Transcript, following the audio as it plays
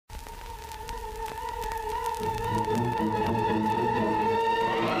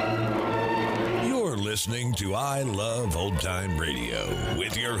You're listening to I Love Old Time Radio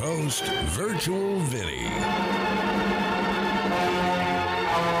with your host, Virtual Vinny.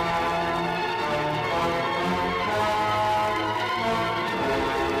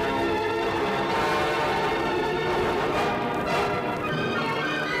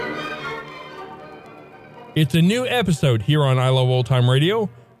 It's a new episode here on I Love Old Time Radio.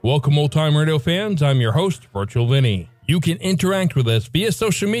 Welcome, Old Time Radio fans. I'm your host, Virtual Vinny. You can interact with us via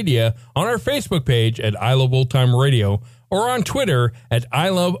social media on our Facebook page at I Love Old Time Radio or on Twitter at I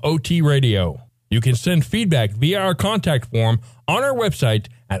Love OT Radio. You can send feedback via our contact form on our website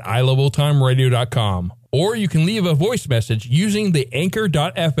at iloveoldtimeradio.com, or you can leave a voice message using the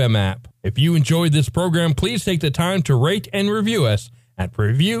Anchor.fm app. If you enjoyed this program, please take the time to rate and review us at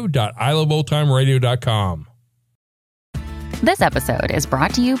review.iloveoldtimeradio.com. This episode is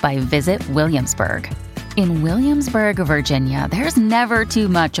brought to you by Visit Williamsburg. In Williamsburg, Virginia, there's never too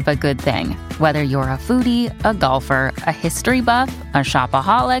much of a good thing. Whether you're a foodie, a golfer, a history buff, a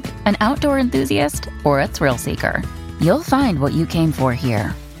shopaholic, an outdoor enthusiast, or a thrill seeker, you'll find what you came for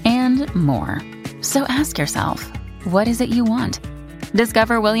here and more. So ask yourself, what is it you want?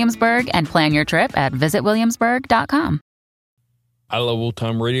 Discover Williamsburg and plan your trip at visitwilliamsburg.com. I Love Old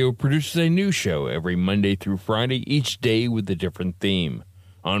Time Radio produces a new show every Monday through Friday, each day with a different theme.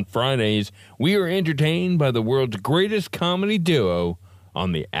 On Fridays, we are entertained by the world's greatest comedy duo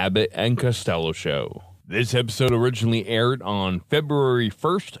on The Abbott and Costello Show. This episode originally aired on February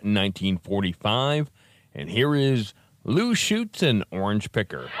 1st, 1945, and here is Lou Schutz and Orange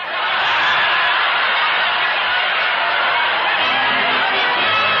Picker.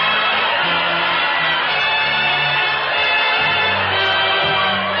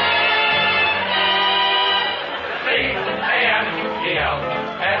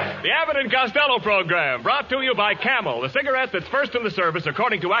 The Abbott and Costello program, brought to you by Camel, the cigarette that's first in the service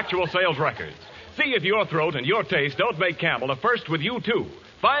according to actual sales records. See if your throat and your taste don't make Camel a first with you, too.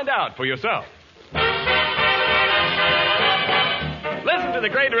 Find out for yourself. Listen to the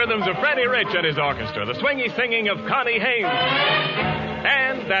great rhythms of Freddie Rich and his orchestra, the swingy singing of Connie Haynes,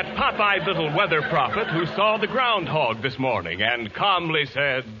 and that pop-eyed little weather prophet who saw the groundhog this morning and calmly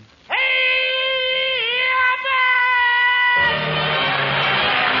said, "Hey,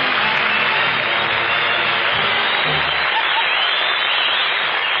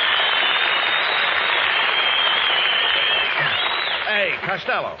 Hey,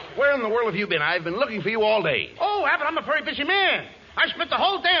 Costello, where in the world have you been? I've been looking for you all day. Oh, Abbott, I'm a very busy man. I spent the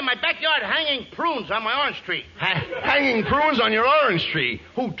whole day in my backyard hanging prunes on my orange tree. Hanging prunes on your orange tree?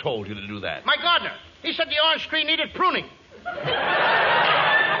 Who told you to do that? My gardener. He said the orange tree needed pruning.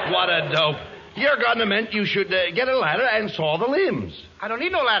 What a dope. Your gardener meant you should get a ladder and saw the limbs. I don't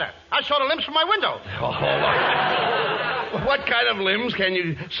need no ladder. I saw the limbs from my window. Oh, what kind of limbs can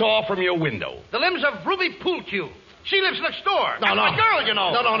you saw from your window? The limbs of Ruby Poolcue. She lives next door. No, That's my girl, you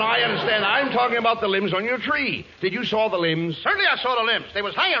know. No, I understand. I'm talking about the limbs on your tree. Did you saw the limbs? Certainly I saw the limbs. They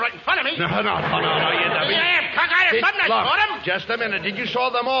was hanging right in front of me. No, you dummy. Yeah, cockeyed or something. I saw them. Just a minute. Did you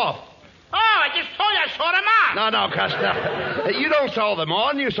saw them off? Oh, I just told you I saw them on. No, Costello. You don't saw them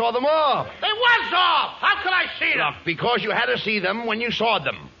on. You saw them off. They was off. How could I see them? Look, because you had to see them when you saw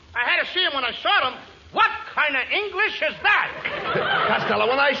them. I had to see them when I saw them. What kind of English is that? Costello,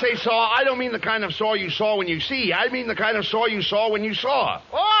 when I say saw, I don't mean the kind of saw you saw when you see. I mean the kind of saw you saw when you saw.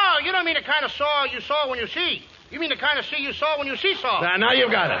 Oh, you don't mean the kind of saw you saw when you see. You mean the kind of see you saw when you see saw. Now you've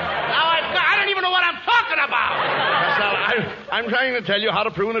got it. I don't even know what I'm talking about. Costello, I'm trying to tell you how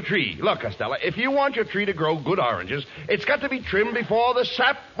to prune a tree. Look, Costello, if you want your tree to grow good oranges, it's got to be trimmed before the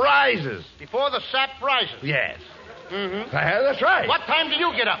sap rises. Before the sap rises? Yes. Mm-hmm. That's right. What time do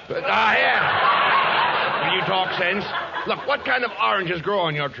you get up? Yeah. Will you talk sense? Look, what kind of oranges grow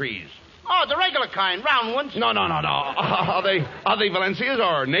on your trees? Oh, the regular kind, round ones. No. Are they Valencias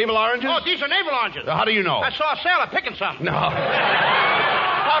or navel oranges? Oh, these are navel oranges. How do you know? I saw a sailor picking some. No.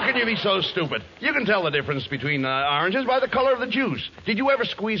 How can you be so stupid? You can tell the difference between oranges by the color of the juice. Did you ever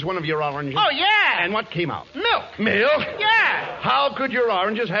squeeze one of your oranges? Oh, yeah. And what came out? Milk. Milk? Yeah. How could your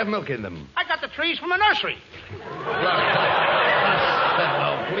oranges have milk in them? I got the trees from a nursery.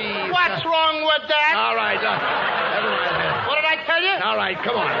 Costello, please. What's wrong with that? All right. Never mind. What did I tell you? All right,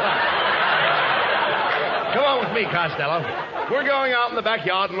 come on. Come on with me, Costello. We're going out in the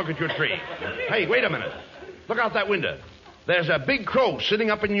backyard and look at your tree. Hey, wait a minute. Look out that window. There's a big crow sitting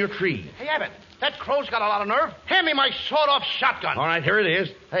up in your tree. Hey, Abbott, that crow's got a lot of nerve. Hand me my sawed-off shotgun. All right, here it is.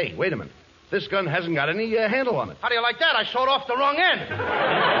 Hey, wait a minute. This gun hasn't got any handle on it. How do you like that? I sawed off the wrong end.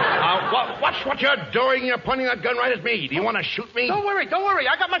 Watch what you're doing. You're pointing that gun right at me. Do you want to shoot me? Don't worry.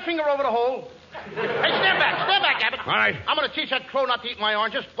 I got my finger over the hole. Hey, stand back, Abbott. All right. I'm going to teach that crow not to eat my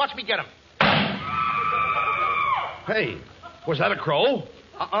oranges. Watch me get him. Hey, was that a crow?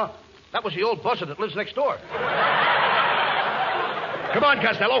 That was the old buzzard that lives next door. Come on,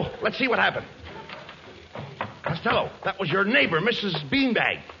 Costello. Let's see what happened. Costello, that was your neighbor, Mrs.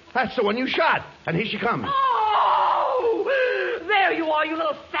 Beanbag. That's the one you shot. And here she comes. Oh! There you are, you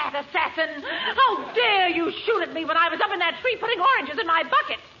little fat assassin. How dare you shoot at me when I was up in that tree putting oranges in my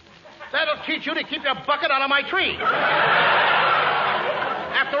bucket? That'll teach you to keep your bucket out of my tree.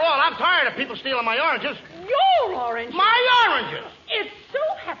 After all, I'm tired of people stealing my oranges. Your oranges? My oranges! It so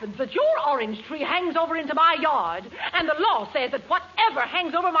happens that your orange tree hangs over into my yard, and the law says that whatever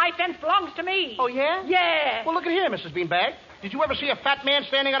hangs over my fence belongs to me. Oh, yeah? Yeah. Well, look at here, Mrs. Beanbag. Did you ever see a fat man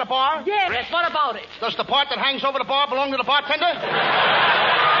standing at a bar? Yes. What about it? Does the part that hangs over the bar belong to the bartender?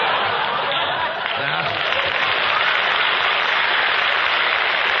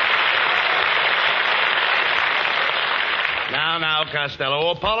 Now, Costello,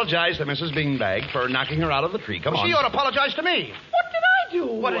 apologize to Mrs. Beanbag for knocking her out of the tree. Come on. She ought to apologize to me. What did I do?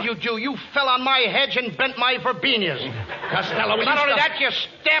 What did you do? You fell on my hedge and bent my verbenias. Costello, will Not you only stop- that, you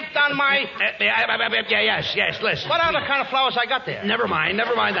stamped on my... Yes, listen. What are the kind of flowers I got there? Never mind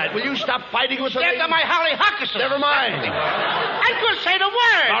that. Will you stop fighting with the Stamped lady? on my hollyhockuses. Never mind. I could say the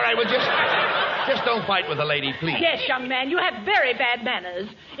word. All right, well, just don't fight with the lady, please. Yes, young man, you have very bad manners.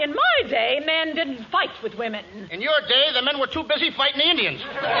 In my day, men didn't fight with women. In your day, the men were too busy fighting the Indians.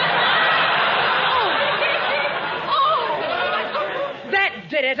 That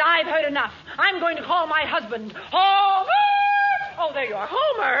did it. I've heard enough. I'm going to call my husband. Homer! Oh, there you are.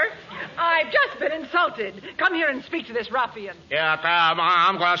 Homer, I've just been insulted. Come here and speak to this ruffian. Yeah,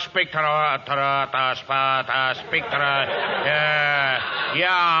 I'm going to speak to the... All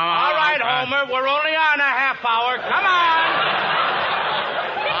right, Homer, we're only on a half hour. Come on.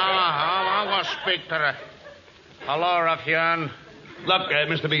 I'm going to speak to the... Hello, ruffian. Look,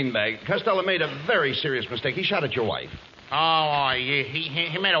 Mr. Beanbag, Costello made a very serious mistake. He shot at your wife. Oh,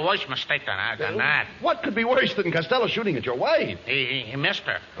 he made a worse mistake than that. What could be worse than Costello shooting at your wife? He missed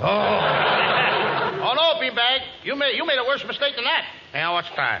her. Oh. Oh, no, Beanbag. You made a worse mistake than that. Yeah, what's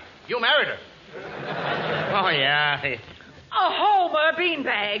that? You married her. Oh, yeah. Homer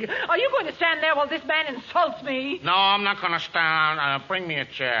Beanbag, are you going to stand there while this man insults me? No, I'm not going to stand. Bring me a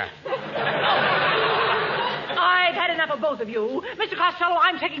chair. I've had enough of both of you. Mr. Costello,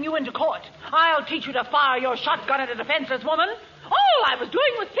 I'm taking you into court. I'll teach you to fire your shotgun at a defenseless woman. All I was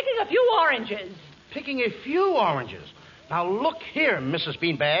doing was picking a few oranges. Picking a few oranges. Now, look here, Mrs.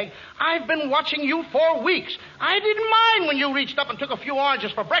 Beanbag. I've been watching you for weeks. I didn't mind when you reached up and took a few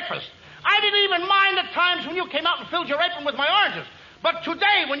oranges for breakfast. I didn't even mind the times when you came out and filled your apron with my oranges. But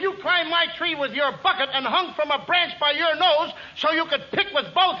today, when you climbed my tree with your bucket and hung from a branch by your nose so you could pick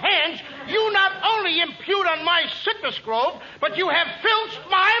with both hands, you not only impute on my citrus grove, but you have filched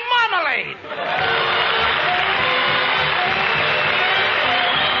my marmalade.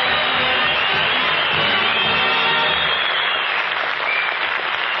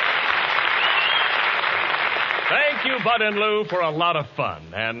 Thank you, Bud and Lou, for a lot of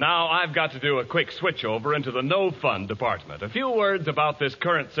fun. And now I've got to do a quick switch over into the no fun department. A few words about this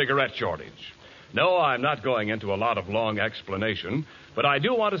current cigarette shortage. No, I'm not going into a lot of long explanation, but I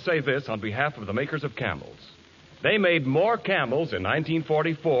do want to say this on behalf of the makers of Camels. They made more Camels in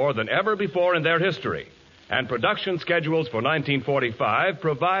 1944 than ever before in their history, and production schedules for 1945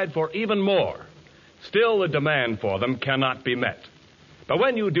 provide for even more. Still, the demand for them cannot be met. But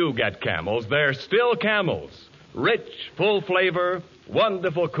when you do get Camels, they're still Camels. Rich, full flavor,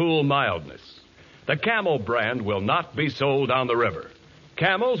 wonderful, cool mildness. The Camel brand will not be sold down the river.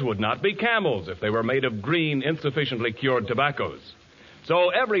 Camels would not be Camels if they were made of green, insufficiently cured tobaccos. So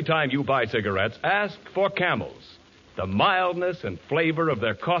every time you buy cigarettes, ask for Camels. The mildness and flavor of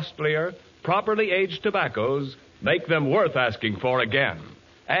their costlier, properly aged tobaccos make them worth asking for again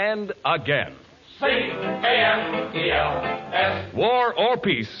and again. C-A-M-E-L-S. War or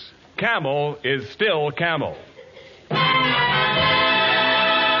peace, Camel is still Camel.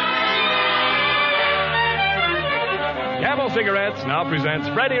 Camel Cigarettes now presents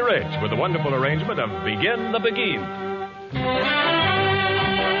Freddie Rich with a wonderful arrangement of Begin the Beguine.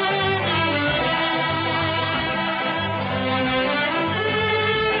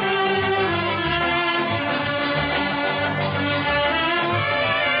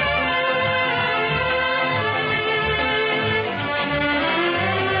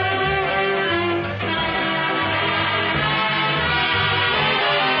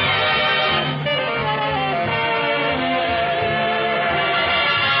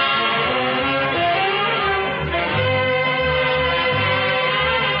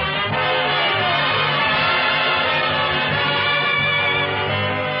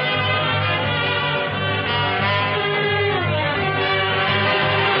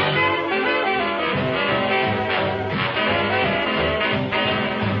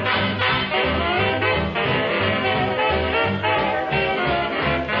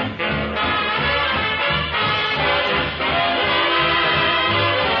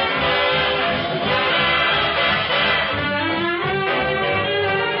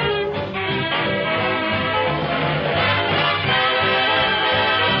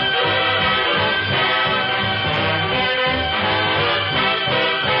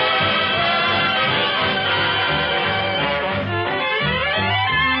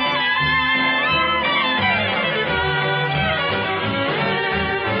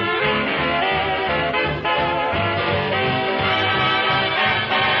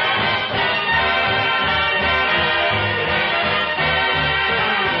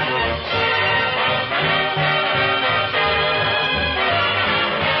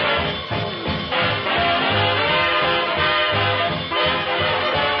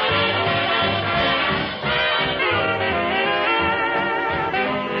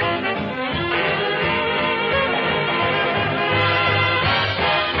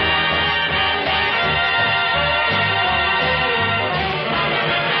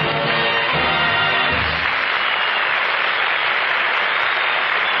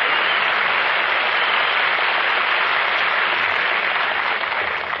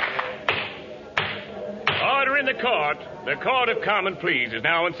 The Court of Common Pleas is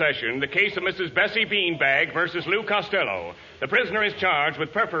now in session. The case of Mrs. Bessie Beanbag versus Lou Costello. The prisoner is charged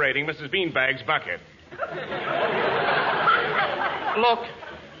with perforating Mrs. Beanbag's bucket. Look,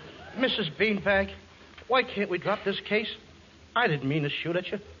 Mrs. Beanbag, why can't we drop this case? I didn't mean to shoot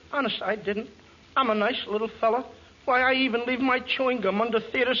at you. Honest, I didn't. I'm a nice little fella. Why, I even leave my chewing gum under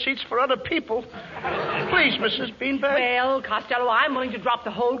theater seats for other people. Please, Mrs. Beanbag. Well, Costello, I'm willing to drop the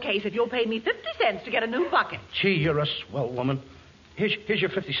whole case if you'll pay me 50 cents to get a new bucket. Gee, you're a swell woman. Here's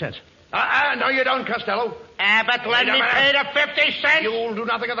your 50 cents. No, you don't, Costello. Abbott, let me pay the 50 cents. You'll do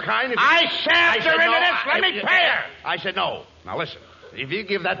nothing of the kind. I served her into this. Let me pay her. I said no. Now, listen. If you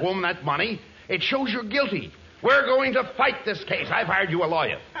give that woman that money, it shows you're guilty. We're going to fight this case. I've hired you a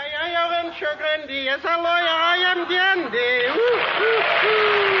lawyer. As a lawyer, I am dandy.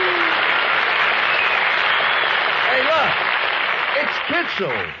 Hey, look. It's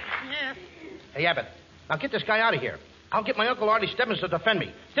Kitzel. Yes. Hey, Abbott, now get this guy out of here. I'll get my Uncle Artie Stebbins to defend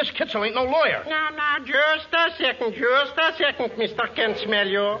me. This Kitzel ain't no lawyer. Now, just a second, Mr. Can't smell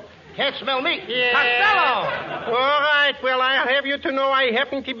you. Can't smell me. Yeah. Costello! All right, well, I'll have you to know I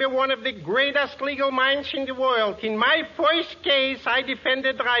happen to be one of the greatest legal minds in the world. In my first case, I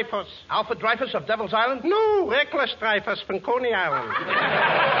defended Dreyfus. Alfred Dreyfus of Devil's Island? No, Reckless Dreyfus from Coney Island.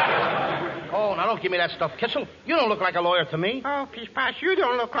 Oh, now don't give me that stuff, Kitzel. You don't look like a lawyer to me. Oh, Pish-Pash, you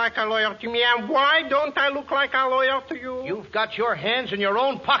don't look like a lawyer to me. And why don't I look like a lawyer to you? You've got your hands in your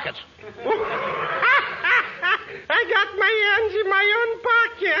own pockets. I got my hands in my own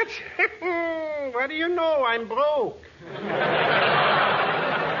pockets. What do you know? I'm broke.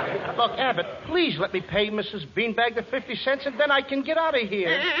 Look, Abbott, please let me pay Mrs. Beanbag the 50 cents, and then I can get out of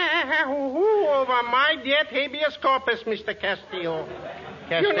here. Who over my debt habeas corpus, Mr. Castillo?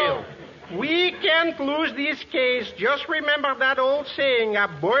 You know, we can't lose this case. Just remember that old saying, a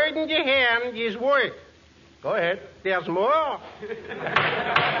bird in the hand is worth. Go ahead. There's more.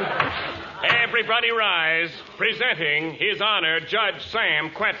 Everybody rise. Presenting His Honor, Judge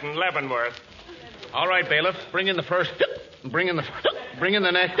Sam Quentin Leavenworth. All right, bailiff. Bring in the first. Bring in the next. Bring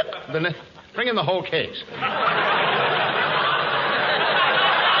in the whole case.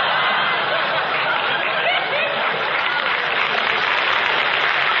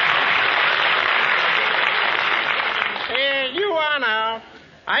 Your Honor,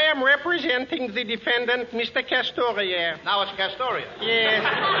 I am representing the defendant, Mr. Castoria. Now it's Castoria. Yes.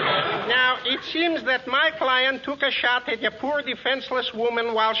 Now, it seems that my client took a shot at a poor defenseless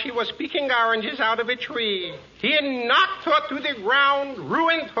woman while she was picking oranges out of a tree. He knocked her to the ground,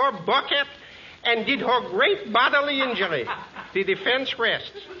 ruined her bucket, and did her great bodily injury. The defense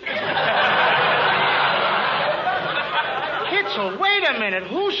rests. Kitzel, wait a minute.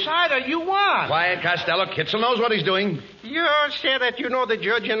 Whose side are you on? Quiet, Costello. Kitzel knows what he's doing. You say that you know the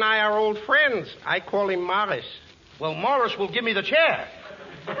judge and I are old friends. I call him Morris. Well, Morris will give me the chair.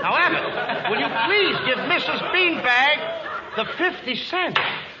 Now, Abbott, will you please give Mrs. Beanbag the 50 cents?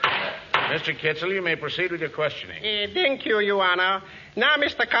 Mr. Kitzel, you may proceed with your questioning. Thank you, Your Honor. Now,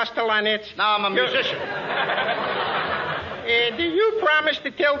 Mr. Castellanets. Now I'm a musician. Do you promise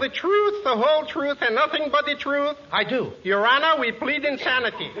to tell the truth, the whole truth, and nothing but the truth? I do. Your Honor, we plead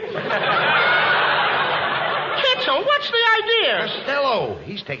insanity. Kitzel, what's the idea? Costello,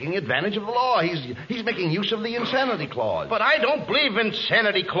 he's taking advantage of the law. He's making use of the insanity clause. But I don't believe in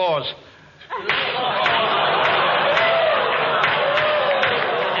insanity clause.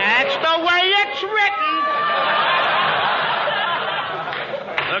 That's the way it's written.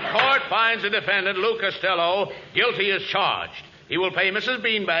 The court finds the defendant, Lou Costello, guilty as charged. He will pay Mrs.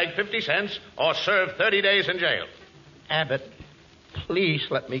 Beanbag 50 cents or serve 30 days in jail. Abbott, please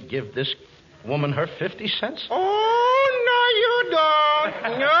let me give this woman her 50 cents. Oh, no, you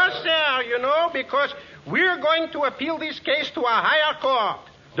don't. No, sir, you know, because we're going to appeal this case to a higher court.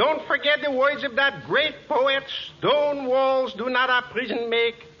 Don't forget the words of that great poet, stone walls do not a prison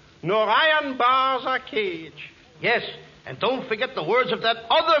make, nor iron bars a cage. Yes, and don't forget the words of that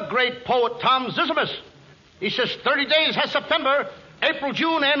other great poet, Tom Zisimus. He says 30 days has September, April,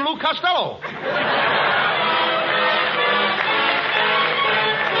 June, and Lou Costello.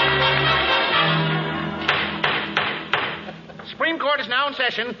 Supreme Court is now in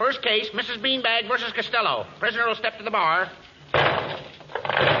session. First case, Mrs. Beanbag versus Costello. Prisoner will step to the bar.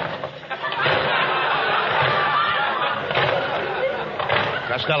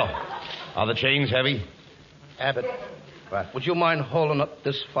 Costello, are the chains heavy? Abbott, would you mind holding up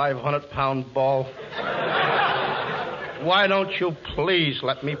this 500-pound ball? Why don't you please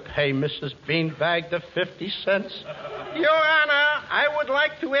let me pay Mrs. Beanbag the 50 cents? Your Honor, I would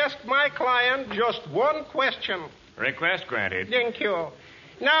like to ask my client just one question. Request granted. Thank you.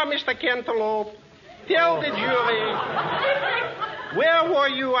 Now, Mr. Cantaloupe, Tell the jury. Where were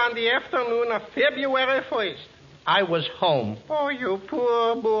you on the afternoon of February 1st? I was home. Oh, you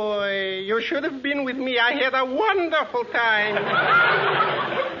poor boy. You should have been with me. I had a wonderful time.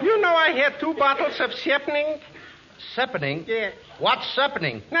 You know I had 2 bottles of Sepning? Seppening? Yes. What's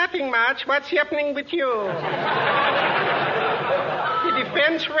seppening? Nothing much. What's happening with you? The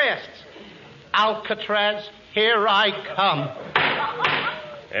defense rests. Alcatraz, here I come.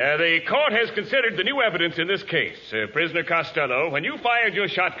 The court has considered the new evidence in this case. Prisoner Costello, when you fired your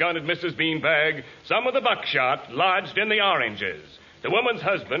shotgun at Mrs. Beanbag, some of the buckshot lodged in the oranges. The woman's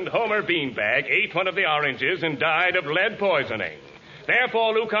husband, Homer Beanbag, ate one of the oranges and died of lead poisoning.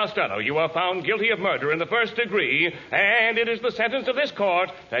 Therefore, Lou Costello, you are found guilty of murder in the 1st degree, and it is the sentence of this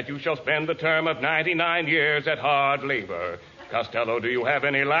court that you shall spend the term of 99 years at hard labor. Costello, do you have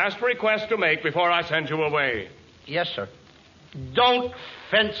any last request to make before I send you away? Yes, sir. Don't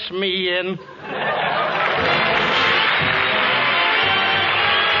fence me in.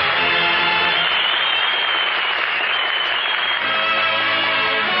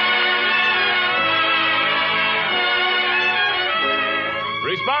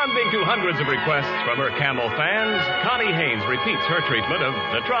 Responding to hundreds of requests from her Camel fans, Connie Haynes repeats her treatment of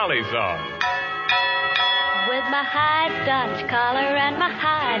the trolley song. With my high starch collar and my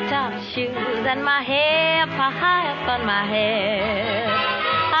high top shoes and my hair high up on my head,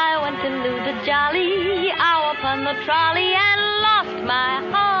 I went to Lou the Jolly out upon the trolley and lost my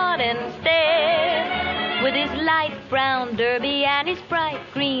heart instead. With his light brown derby and his bright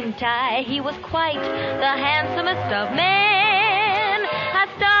green tie, he was quite the handsomest of men. I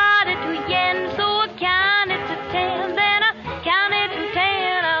started to yen, so I counted to 10, then I counted to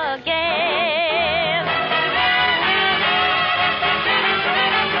 10 again.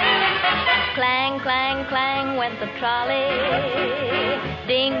 Clang, clang, clang went the trolley.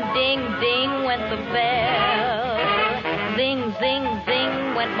 Ding, ding, ding went the bell. Zing, zing,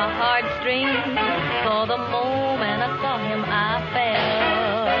 zing went my heartstrings. For the moment I saw him, I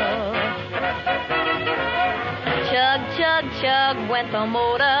fell. Chug, chug, chug went the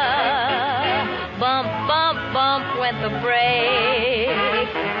motor. Bump, bump, bump went the brake.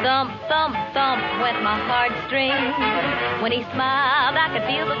 Thump, thump, thump went my heartstrings. When he smiled, I could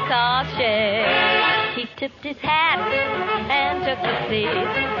feel the car shake. He tipped his hat and took the seat.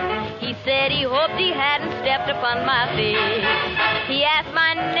 He said he hoped he hadn't stepped upon my feet. He asked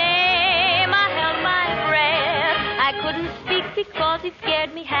my name, I held my breath. I couldn't speak because he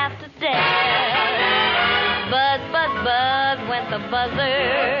scared me half to death. Buzz, buzz, buzz went the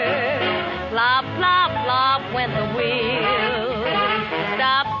buzzer. Plop, plop, plop went the wheel.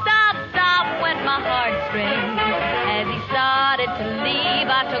 Stop, stop, stop went my heartstrings. As he started to leave,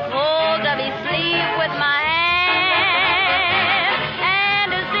 I took hold of his sleeve with my hand,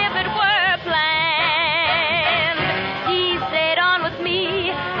 and as if it were planned, he stayed on with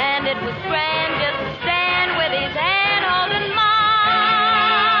me, and it was grand just to stand with his hand holding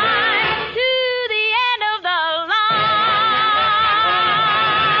mine to the end of the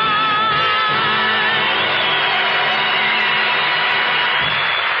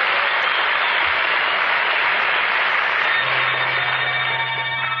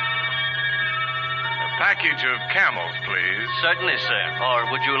Package of Camels, please. Certainly, sir.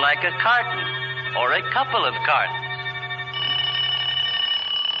 Or would you like a carton? Or a couple of cartons?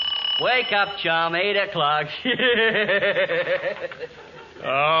 Wake up, chum. 8 o'clock.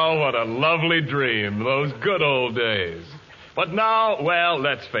 Oh, what a lovely dream. Those good old days. But now, well,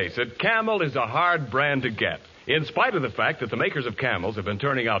 let's face it, Camel is a hard brand to get, in spite of the fact that the makers of Camels have been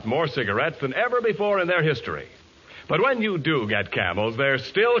turning out more cigarettes than ever before in their history. But when you do get Camels, they're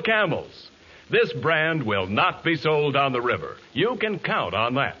still Camels. This brand will not be sold on the river. You can count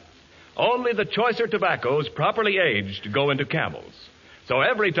on that. Only the choicer tobaccos, properly aged, go into Camels. So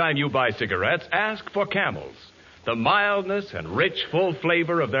every time you buy cigarettes, ask for Camels. The mildness and rich, full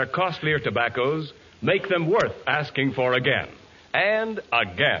flavor of their costlier tobaccos make them worth asking for again and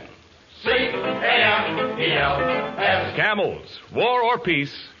again. C-A-M-E-L-S. Camels. War or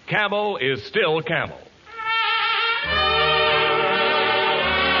peace, Camel is still Camel.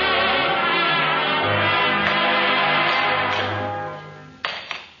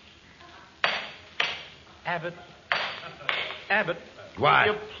 Abbott, Why?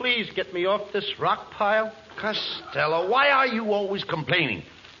 will you please get me off this rock pile? Costello, why are you always complaining?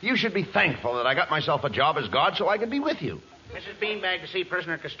 You should be thankful that I got myself a job as guard so I could be with you. Mrs. Beanbag to see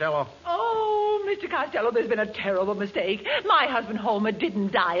prisoner Costello. Oh, Mr. Costello, there's been a terrible mistake. My husband Homer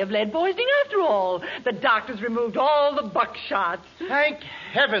didn't die of lead poisoning after all. The doctors removed all the buckshots. Thank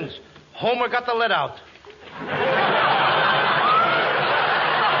heavens. Homer got the lead out.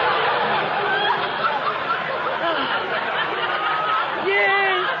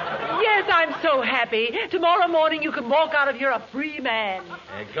 so happy. Tomorrow morning you can walk out of here a free man.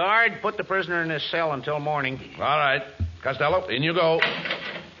 Guard, put the prisoner in his cell until morning. All right. Costello, in you go.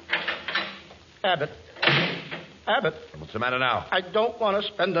 Abbott. What's the matter now? I don't want to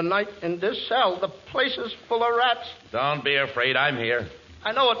spend the night in this cell. The place is full of rats. Don't be afraid. I'm here.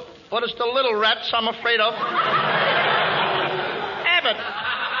 I know it, but it's the little rats I'm afraid of. Abbott.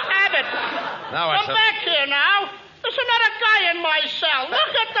 Now, Come back here now. There's another guy in my cell.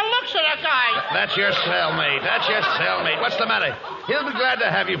 Look at the looks of the guy. That's your cellmate. What's the matter? He'll be glad to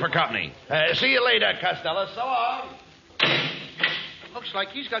have you for company. See you later, Costello. So long. Looks like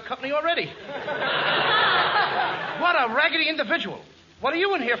he's got company already. What a raggedy individual. What are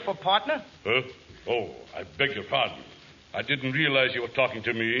you in here for, partner? Huh? Oh, I beg your pardon. I didn't realize you were talking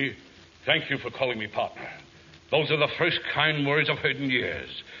to me. Thank you for calling me partner. Those are the first kind words I've heard in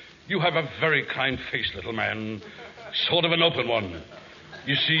years. You have a very kind face, little man. Sort of an open one.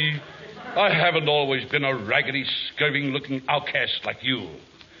 You see, I haven't always been a raggedy, scurvy-looking outcast like you.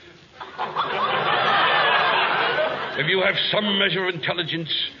 If you have some measure of intelligence,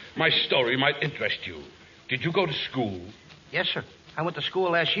 my story might interest you. Did you go to school? Yes, sir. I went to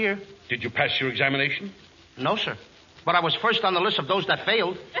school last year. Did you pass your examination? No, sir. But I was first on the list of those that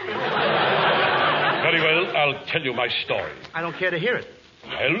failed. Very well, I'll tell you my story. I don't care to hear it.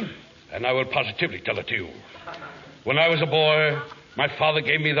 Well, and I will positively tell it to you. When I was a boy, my father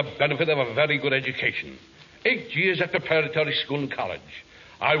gave me the benefit of a very good education. 8 years at the preparatory school and college.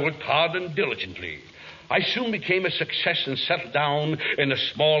 I worked hard and diligently. I soon became a success and settled down in a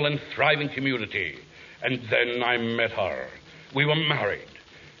small and thriving community. And then I met her. We were married.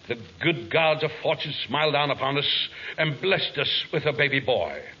 The good gods of fortune smiled down upon us and blessed us with a baby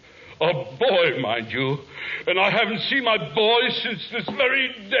boy. A boy, mind you. And I haven't seen my boy since this very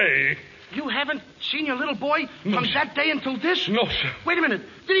day. You haven't seen your little boy from that day until this? No, sir. Wait a minute.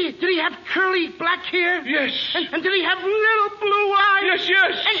 Did he have curly black hair? Yes. And did he have little blue eyes?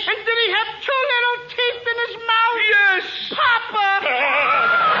 Yes. And did he have 2 little teeth in his mouth? Yes. Papa!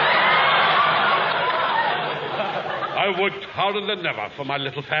 I worked harder than ever for my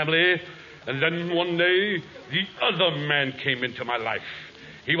little family. And then one day, the other man came into my life.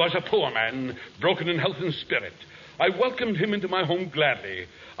 He was a poor man, broken in health and spirit. I welcomed him into my home gladly.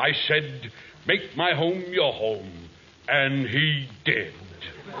 I said, make my home your home. And he did.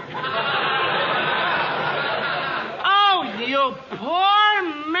 Oh, you poor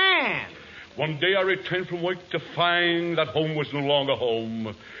man. One day I returned from work to find that home was no longer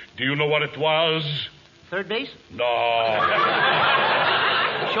home. Do you know what it was? Third base? No.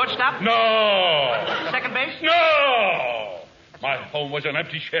 Shortstop? No. Second base? No. My home was an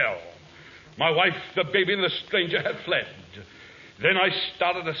empty shell. My wife, the baby, and the stranger had fled. Then I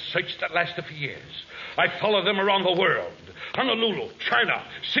started a search that lasted for years. I followed them around the world. Honolulu, China,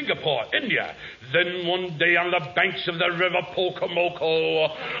 Singapore, India. Then one day on the banks of the river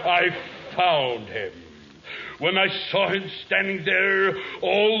Pocomoco, I found him. When I saw him standing there,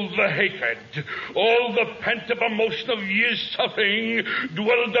 all the hatred, all the pent-up emotion of years' suffering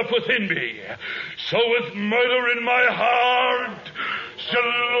dwelled up within me. So with murder in my heart,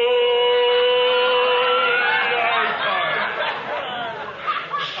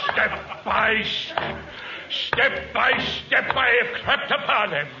 Step by step, I have crept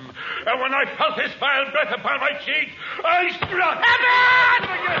upon him. And when I felt his vile breath upon my cheek, I struck. Abbott!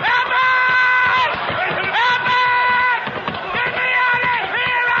 Abbott! Abbott! Get me out of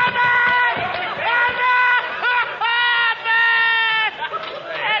here, Abbott! Abbott!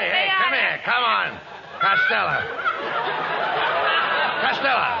 Hey, come here. Come on. Costello,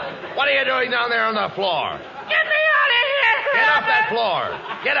 what are you doing down there on the floor? Get me out of here! Get off that floor.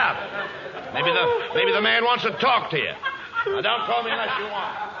 Get up. Maybe the man wants to talk to you. Now, don't call me unless you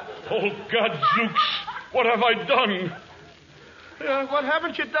want. Oh, Gadzooks, what have I done? What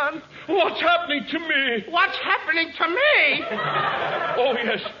haven't you done? What's happening to me? What's happening to me? Oh,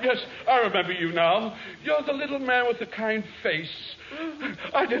 yes, I remember you now. You're the little man with the kind face.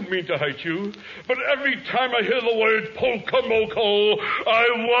 I didn't mean to hurt you, but every time I hear the word Pocomoco, I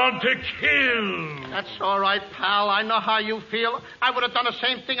want to kill. That's all right, pal. I know how you feel. I would have done the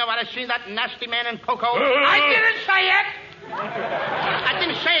same thing if I'd have seen that nasty man in Poco. I didn't say it. I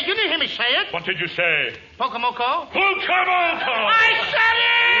didn't say it. You didn't hear me say it. What did you say? Pocomoco. Pocomoco! I said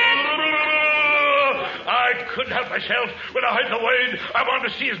it! I couldn't help myself. When I heard the word, I wanted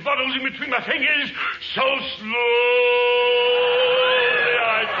to see his blood oozing between my fingers. So slowly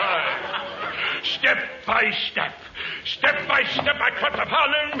I tried. Step by step, I crept upon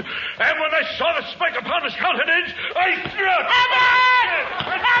him, and when I saw the spike upon his countenance, I struck.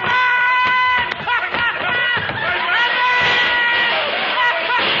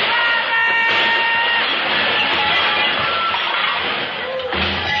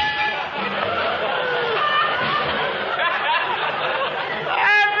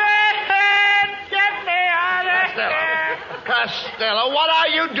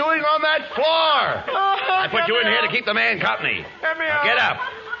 floor. I put you in here to keep the man company. Get me Now out. get up.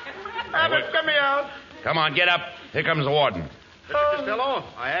 Abbott, get me out. Come on, get up. Here comes the warden. Mr. Costello,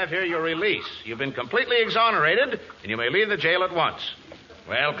 I have here your release. You've been completely exonerated, and you may leave the jail at once.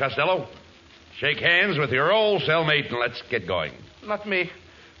 Well, Costello, shake hands with your old cellmate and let's get going. Not me.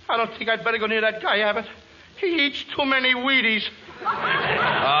 I don't think I'd better go near that guy, Abbott. He eats too many Wheaties.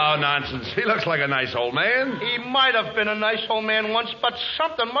 Oh, nonsense. He looks like a nice old man. He might have been a nice old man once, but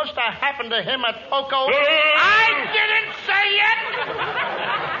something must have happened to him at Poco. I didn't say it!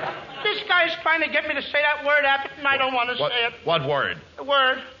 This guy's trying to get me to say that word, Abbott, and I don't want to say it. What word? The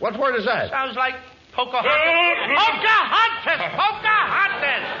word. What word is that? Sounds like Pocahontas. Pocahontas!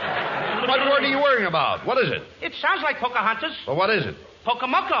 Pocahontas! What word are you worrying about? What is it? It sounds like Pocahontas. Well, what is it?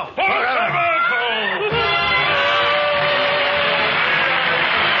 Pocamoco.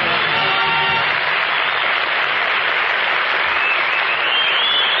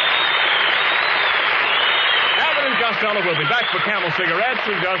 Abbott and Costello will be back for Camel cigarettes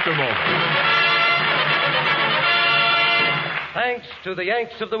in just a moment. Thanks to the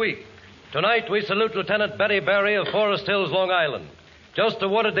Yanks of the Week. Tonight we salute Lieutenant Betty Barry of Forest Hills, Long Island, just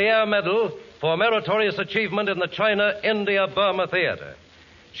awarded the Air Medal for meritorious achievement in the China-India-Burma theater.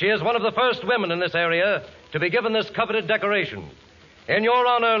 She is one of the first women in this area to be given this coveted decoration. In your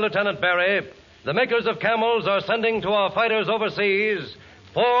honor, Lieutenant Barry, the makers of Camels are sending to our fighters overseas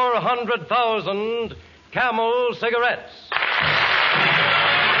 400,000 Camel cigarettes.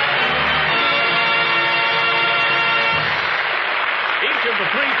 Each of the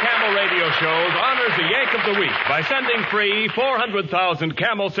 3 Camel radio shows honors the Yank of the Week by sending free 400,000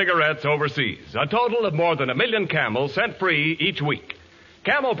 Camel cigarettes overseas. A total of more than 1 million Camels sent free each week.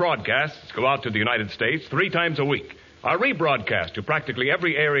 Camel broadcasts go out to the United States 3 times a week, are rebroadcast to practically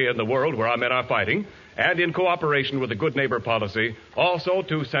every area in the world where our men are fighting, and in cooperation with the Good Neighbor policy, also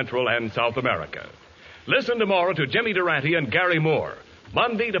to Central and South America. Listen tomorrow to Jimmy Durante and Gary Moore.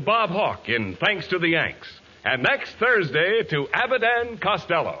 Monday to Bob Hawke in Thanks to the Yanks. And next Thursday to Abbott and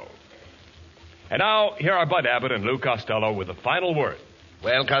Costello. And now, here are Bud Abbott and Lou Costello with the final word.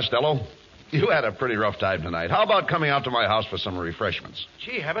 Well, Costello, you had a pretty rough time tonight. How about coming out to my house for some refreshments?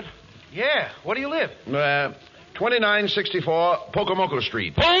 Gee, Abbott. Yeah, where do you live? 2964 Pocamoco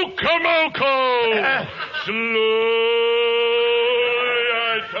Street. Pocamoco! Get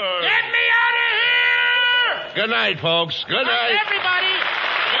me out of here! Good night, folks. Good night. Everybody.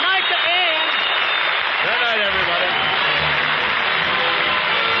 Good night to Ann. Good night, everybody.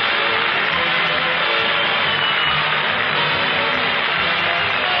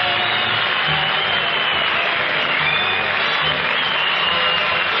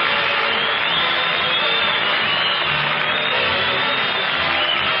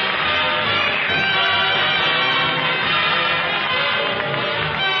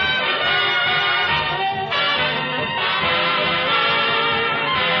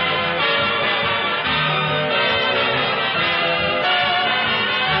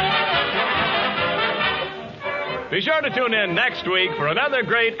 Be sure to tune in next week for another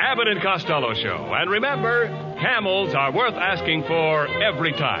great Abbott and Costello show. And remember, Camels are worth asking for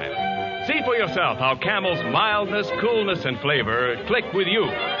every time. See for yourself how Camel's mildness, coolness, and flavor click with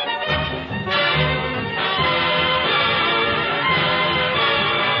you.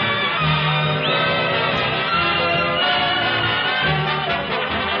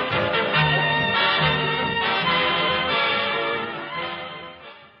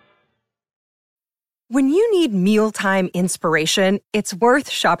 When you need mealtime inspiration, it's worth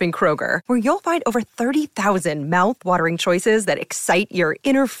shopping Kroger, where you'll find over 30,000 mouth-watering choices that excite your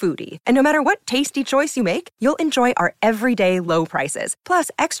inner foodie. And no matter what tasty choice you make, you'll enjoy our everyday low prices, plus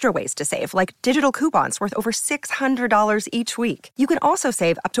extra ways to save, like digital coupons worth over $600 each week. You can also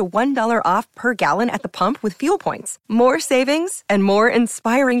save up to $1 off per gallon at the pump with fuel points. More savings and more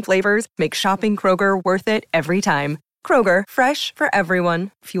inspiring flavors make shopping Kroger worth it every time. Kroger, fresh for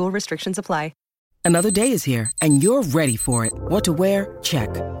everyone. Fuel restrictions apply. Another day is here, and you're ready for it. What to wear? Check.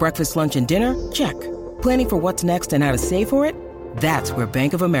 Breakfast, lunch, and dinner? Check. Planning for what's next and how to save for it? That's where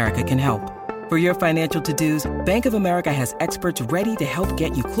Bank of America can help. For your financial to-dos, Bank of America has experts ready to help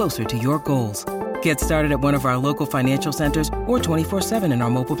get you closer to your goals. Get started at one of our local financial centers or 24/7 in our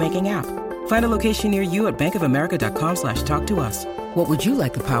mobile banking app. Find a location near you at bankofamerica.com/talktous. What would you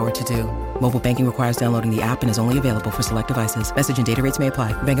like the power to do? Mobile banking requires downloading the app and is only available for select devices. Message and data rates may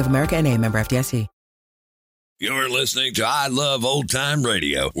apply. Bank of America N.A., member FDIC. You're listening to I Love Old Time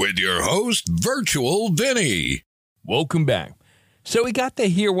Radio with your host, Virtual Vinny. Welcome back. So we got to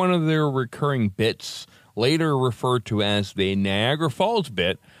hear one of their recurring bits, later referred to as the Niagara Falls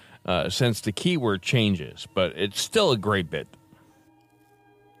bit, since the keyword changes, but it's still a great bit.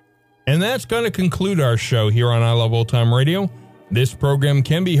 And that's going to conclude our show here on I Love Old Time Radio. This program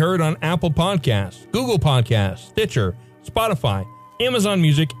can be heard on Apple Podcasts, Google Podcasts, Stitcher, Spotify, Amazon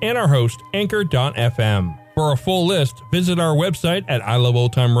Music, and our host, Anchor.fm. For a full list, visit our website at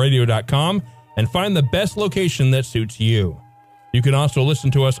iloveoldtimeradio.com and find the best location that suits you. You can also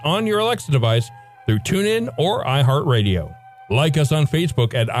listen to us on your Alexa device through TuneIn or iHeartRadio. Like us on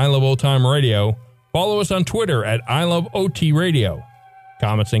Facebook at I Love Old Time Radio. Follow us on Twitter at I Love OT Radio.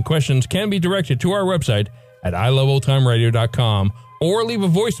 Comments and questions can be directed to our website at iloveoldtimeradio.com or leave a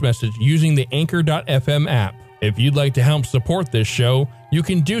voice message using the Anchor.fm app. If you'd like to help support this show, you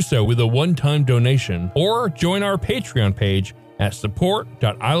can do so with a one-time donation or join our Patreon page at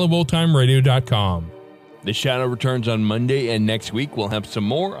support.iloveoldtimeradio.com. The Shadow returns on Monday, and next week we'll have some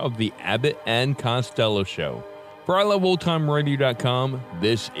more of the Abbott and Costello Show. For iloveoldtimeradio.com,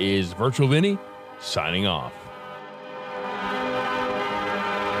 this is Virtual Vinny signing off.